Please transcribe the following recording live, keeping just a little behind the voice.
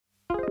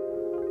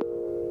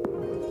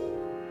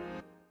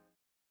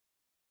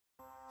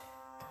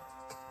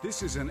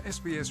This is an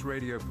SBS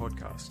radio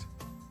podcast.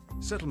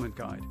 Settlement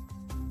Guide.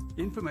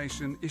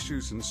 Information,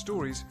 issues and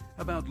stories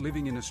about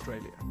living in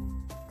Australia.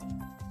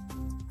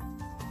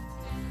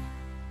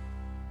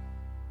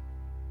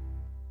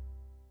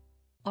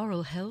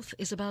 Oral health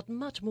is about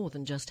much more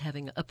than just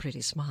having a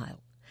pretty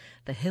smile.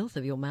 The health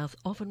of your mouth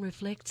often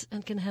reflects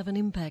and can have an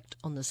impact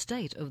on the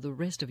state of the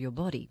rest of your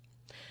body.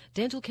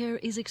 Dental care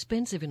is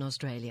expensive in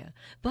Australia,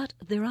 but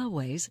there are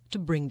ways to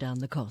bring down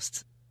the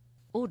costs.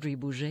 Audrey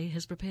Bouget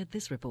has prepared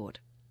this report.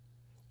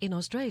 In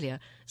Australia,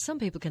 some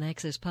people can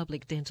access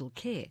public dental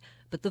care,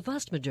 but the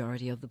vast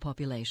majority of the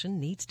population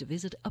needs to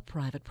visit a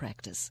private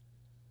practice.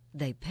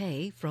 They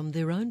pay from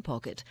their own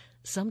pocket,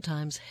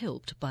 sometimes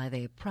helped by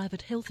their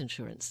private health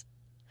insurance.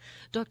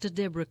 Dr.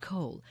 Deborah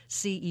Cole,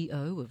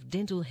 CEO of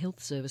Dental Health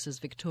Services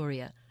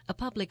Victoria, a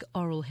public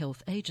oral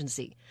health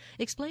agency,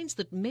 explains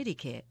that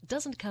Medicare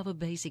doesn't cover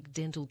basic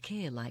dental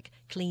care like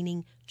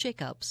cleaning,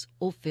 checkups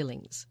or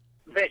fillings.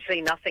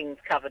 Virtually nothing's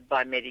covered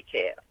by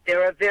Medicare.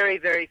 There are very,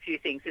 very few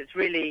things. It's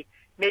really,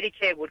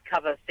 Medicare would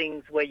cover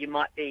things where you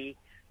might be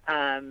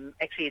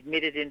actually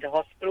admitted into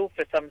hospital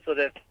for some sort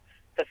of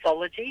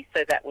pathology,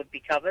 so that would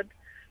be covered.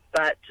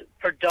 But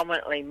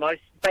predominantly,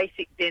 most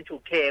basic dental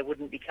care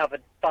wouldn't be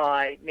covered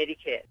by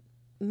Medicare.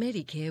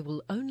 Medicare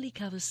will only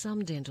cover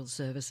some dental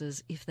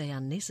services if they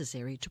are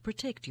necessary to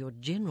protect your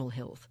general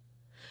health.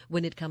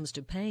 When it comes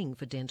to paying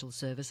for dental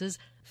services,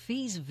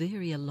 fees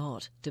vary a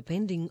lot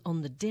depending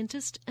on the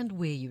dentist and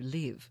where you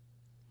live.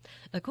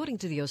 According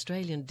to the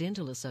Australian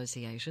Dental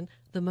Association,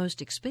 the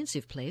most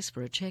expensive place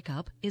for a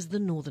checkup is the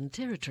Northern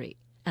Territory,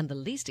 and the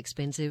least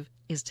expensive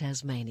is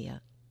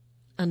Tasmania.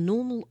 A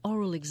normal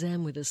oral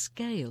exam with a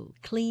scale,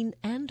 clean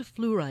and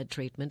fluoride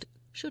treatment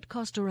should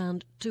cost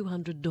around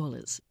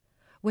 $200.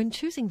 When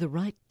choosing the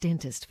right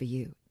dentist for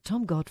you,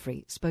 Tom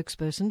Godfrey,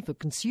 spokesperson for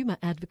consumer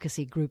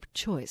advocacy group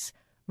Choice,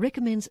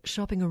 recommends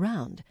shopping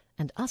around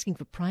and asking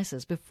for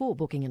prices before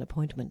booking an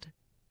appointment.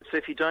 So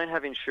if you don't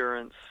have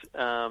insurance,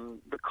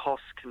 the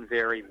costs can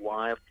vary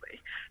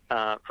wildly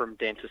from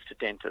dentist to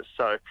dentist.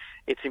 So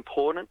it's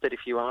important that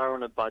if you are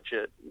on a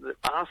budget,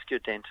 ask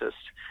your dentist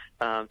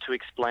to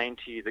explain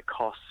to you the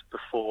costs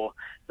before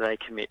they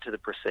commit to the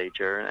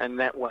procedure, and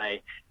that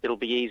way it'll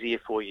be easier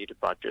for you to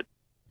budget.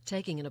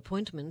 Taking an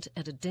appointment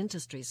at a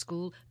dentistry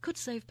school could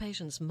save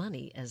patients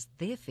money as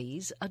their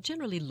fees are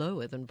generally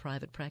lower than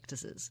private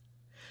practices.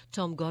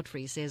 Tom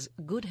Godfrey says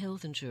good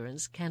health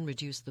insurance can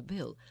reduce the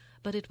bill,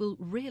 but it will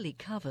rarely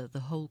cover the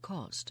whole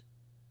cost.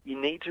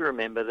 You need to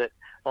remember that,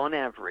 on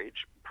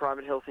average,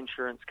 private health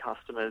insurance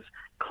customers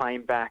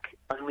claim back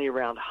only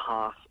around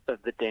half of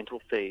the dental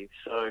fees.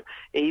 So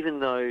even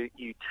though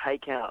you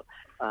take out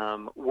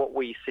what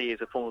we see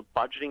as a form of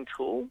budgeting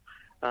tool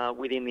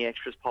within the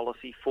extras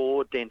policy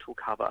for dental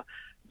cover,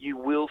 you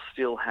will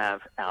still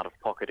have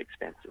out-of-pocket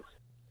expenses.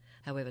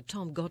 However,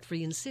 Tom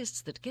Godfrey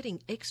insists that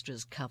getting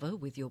extras cover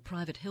with your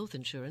private health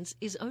insurance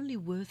is only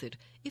worth it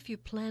if you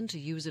plan to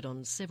use it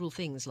on several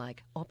things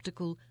like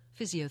optical,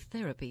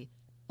 physiotherapy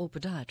or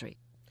podiatry.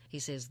 He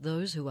says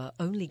those who are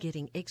only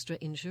getting extra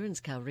insurance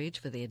coverage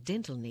for their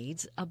dental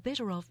needs are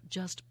better off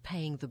just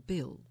paying the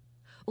bill.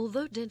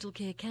 Although dental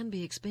care can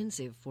be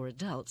expensive for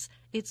adults,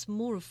 it's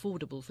more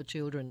affordable for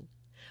children.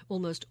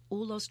 Almost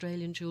all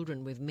Australian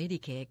children with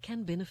Medicare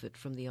can benefit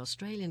from the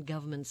Australian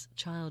government's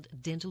Child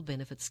Dental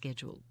Benefit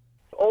Schedule.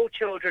 All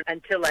children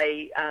until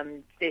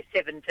they're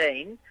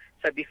 17,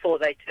 so before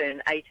they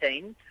turn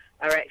 18,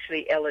 are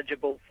actually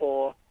eligible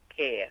for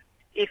care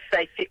if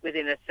they fit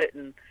within a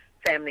certain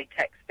family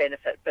tax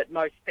benefit, but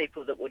most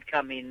people that would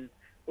come in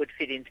would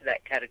fit into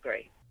that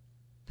category.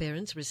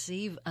 Parents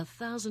receive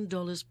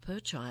 $1,000 per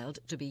child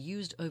to be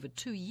used over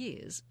 2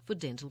 years for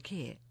dental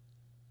care.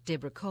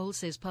 Deborah Cole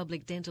says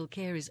public dental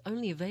care is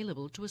only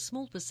available to a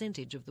small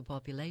percentage of the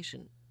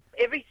population.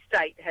 Every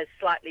state has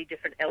slightly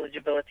different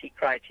eligibility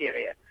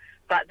criteria,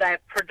 but they're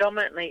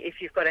predominantly, if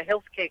you've got a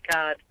healthcare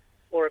card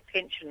or a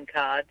pension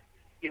card,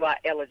 you are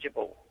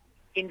eligible.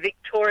 In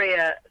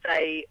Victoria,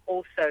 they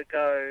also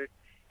go,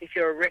 if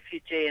you're a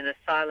refugee and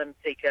asylum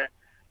seeker,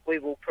 we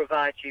will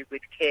provide you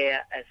with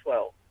care as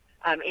well.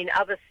 In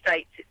other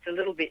states, it's a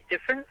little bit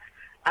different,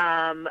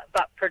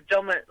 but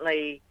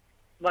predominantly,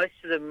 most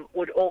of them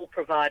would all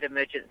provide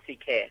emergency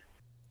care.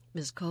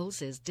 Ms Cole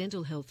says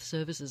Dental Health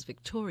Services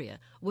Victoria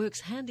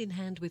works hand in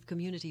hand with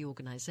community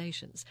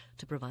organisations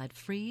to provide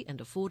free and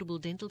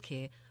affordable dental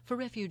care for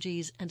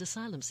refugees and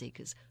asylum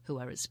seekers who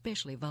are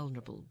especially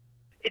vulnerable.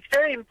 It's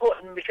very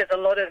important because a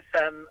lot of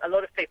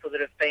people that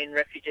have been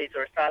refugees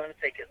or asylum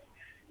seekers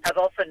have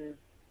often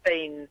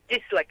been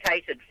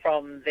dislocated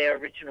from their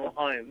original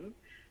home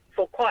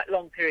for quite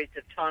long periods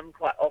of time,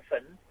 quite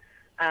often,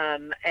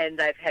 and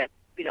they've had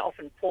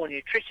often poor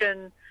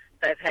nutrition.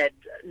 They've had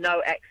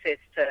no access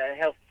to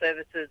health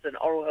services and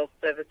oral health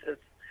services,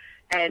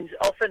 and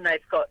often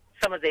they've got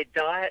some of their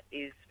diet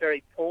is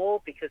very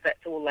poor because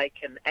that's all they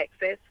can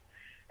access,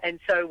 and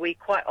so we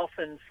quite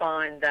often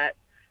find that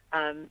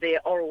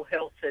their oral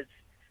health has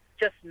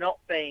just not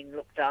been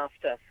looked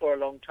after for a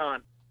long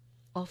time.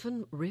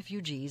 Often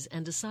refugees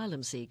and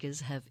asylum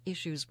seekers have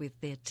issues with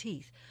their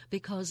teeth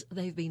because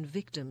they've been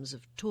victims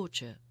of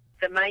torture.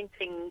 The main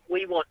thing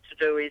we want to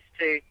do is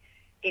to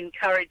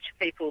encourage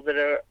people that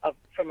are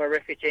from a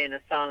refugee and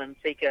asylum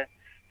seeker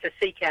to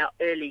seek out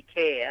early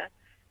care,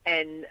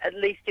 and at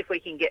least if we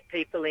can get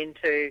people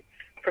into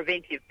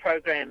preventive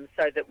programs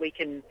so that we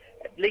can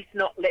at least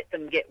not let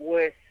them get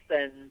worse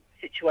than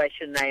the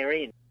situation they are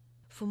in.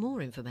 For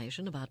more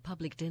information about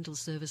public dental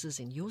services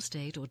in your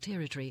state or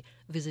territory,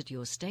 visit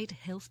your state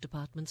health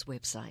department's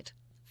website.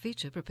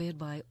 Feature prepared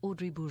by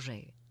Audrey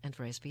Bourget, and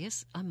for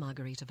SBS, I'm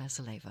Margarita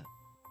Vasileva.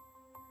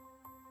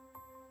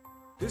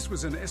 This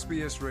was an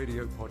SBS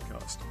radio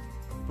podcast.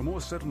 For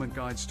more Settlement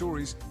Guide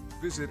stories,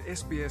 visit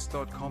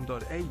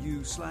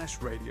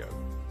sbs.com.au/radio.